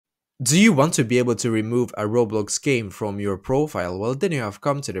Do you want to be able to remove a Roblox game from your profile? Well, then you have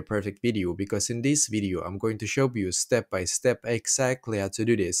come to the perfect video, because in this video I'm going to show you step by step exactly how to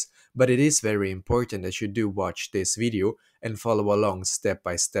do this. But it is very important that you do watch this video and follow along step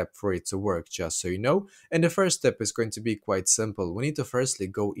by step for it to work, just so you know. And the first step is going to be quite simple. We need to firstly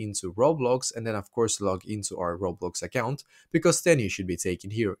go into Roblox and then of course log into our Roblox account, because then you should be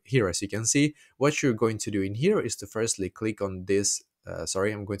taken here as you can see. What you're going to do in here is to firstly click on this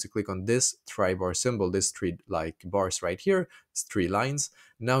I'm going to click on this tri-bar symbol, this three like bars right here, it's three lines.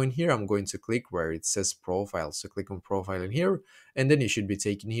 Now in here I'm going to click where it says profile, so click on profile in here, and then you should be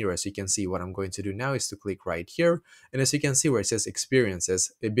taken here. As you can see, what I'm going to do now is to click right here, and as you can see where it says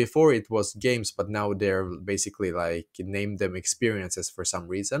experiences, before it was games, but now they're basically like named them experiences for some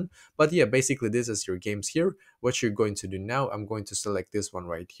reason. But yeah, basically this is your games here. What you're going to do now, I'm going to select this one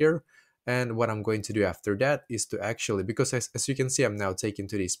right here. And what I'm going to do after that is to actually, because as you can see, I'm now taken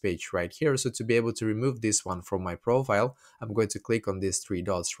to this page right here. So to be able to remove this one from my profile, I'm going to click on these three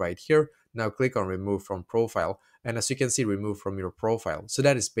dots right here. Now click on remove from profile. And as you can see, remove from your profile. So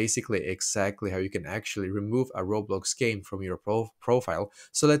that is basically exactly how you can actually remove a Roblox game from your profile.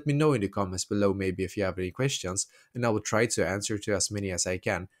 So let me know in the comments below maybe if you have any questions, and I will try to answer to as many as I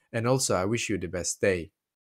can. And also, I wish you the best day.